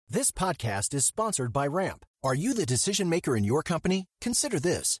This podcast is sponsored by Ramp. Are you the decision maker in your company? Consider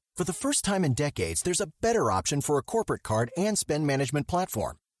this. For the first time in decades, there's a better option for a corporate card and spend management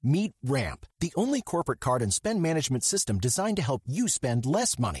platform. Meet Ramp, the only corporate card and spend management system designed to help you spend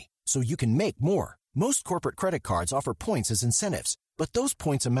less money so you can make more. Most corporate credit cards offer points as incentives, but those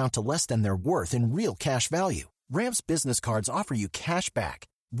points amount to less than their worth in real cash value. Ramp's business cards offer you cash back,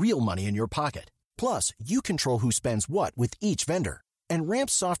 real money in your pocket. Plus, you control who spends what with each vendor. And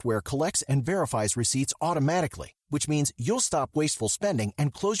Ramp's software collects and verifies receipts automatically, which means you'll stop wasteful spending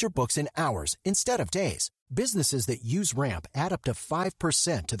and close your books in hours instead of days. Businesses that use Ramp add up to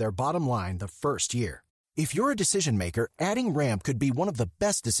 5% to their bottom line the first year. If you're a decision maker, adding Ramp could be one of the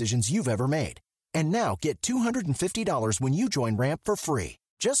best decisions you've ever made. And now get $250 when you join Ramp for free.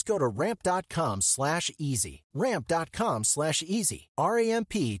 Just go to ramp.com/easy. Ramp.com/easy.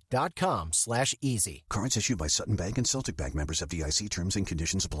 RAMP.com/easy. Cards issued by Sutton Bank and Celtic Bank, members of FDIC. Terms and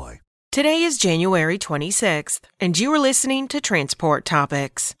conditions apply. Today is January 26th, and you are listening to Transport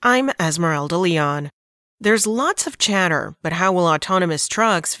Topics. I'm Esmeralda Leon. There's lots of chatter, but how will autonomous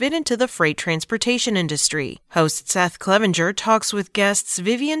trucks fit into the freight transportation industry? Host Seth Clevenger talks with guests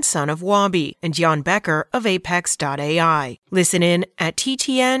Vivian Sun of Waabi and Jan Becker of Apex.ai. Listen in at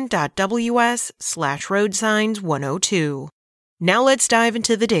ttn.ws/roadsigns102. Now let's dive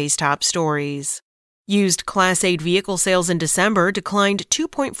into the day's top stories. Used Class 8 vehicle sales in December declined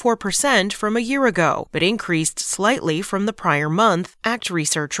 2.4% from a year ago, but increased slightly from the prior month, ACT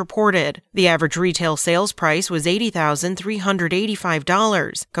Research reported. The average retail sales price was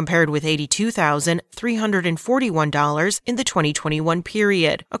 $80,385, compared with $82,341 in the 2021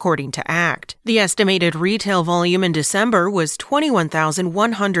 period, according to ACT. The estimated retail volume in December was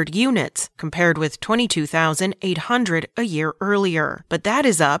 21,100 units, compared with 22,800 a year earlier, but that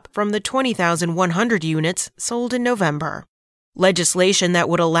is up from the 20,100 units sold in November. Legislation that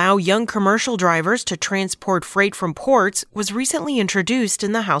would allow young commercial drivers to transport freight from ports was recently introduced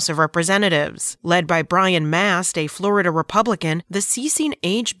in the House of Representatives. Led by Brian Mast, a Florida Republican, the Ceasing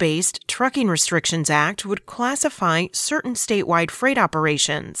Age-Based Trucking Restrictions Act would classify certain statewide freight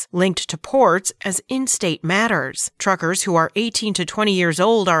operations linked to ports as in-state matters. Truckers who are 18 to 20 years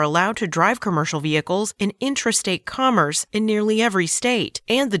old are allowed to drive commercial vehicles in intrastate commerce in nearly every state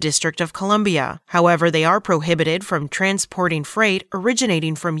and the District of Columbia. However, they are prohibited from transporting freight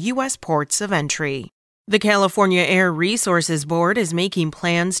originating from U.S. ports of entry. The California Air Resources Board is making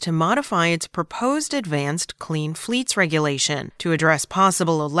plans to modify its proposed Advanced Clean Fleets regulation to address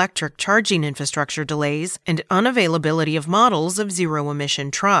possible electric charging infrastructure delays and unavailability of models of zero-emission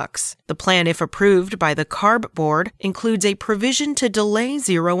trucks. The plan, if approved by the CARB Board, includes a provision to delay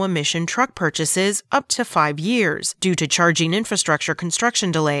zero-emission truck purchases up to 5 years due to charging infrastructure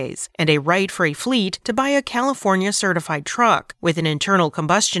construction delays, and a right for a fleet to buy a California-certified truck with an internal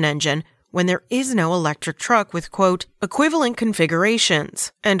combustion engine when there is no electric truck with, quote, equivalent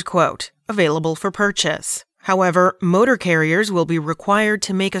configurations, end quote, available for purchase. However, motor carriers will be required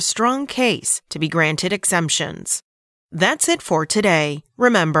to make a strong case to be granted exemptions. That's it for today.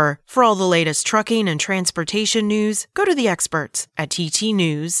 Remember, for all the latest trucking and transportation news, go to the experts at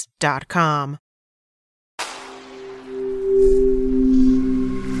ttnews.com.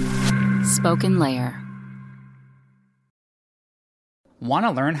 Spoken Layer. Want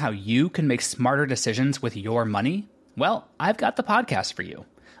to learn how you can make smarter decisions with your money? Well, I've got the podcast for you.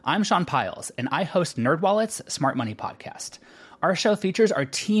 I'm Sean Piles, and I host NerdWallet's Smart Money Podcast. Our show features our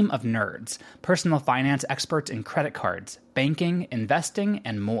team of nerds, personal finance experts in credit cards, banking, investing,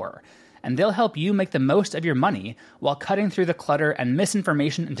 and more. And they'll help you make the most of your money while cutting through the clutter and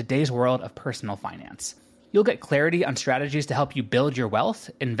misinformation in today's world of personal finance. You'll get clarity on strategies to help you build your wealth,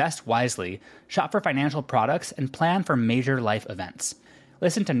 invest wisely, shop for financial products, and plan for major life events.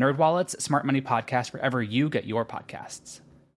 Listen to NerdWallet's Smart Money Podcast wherever you get your podcasts.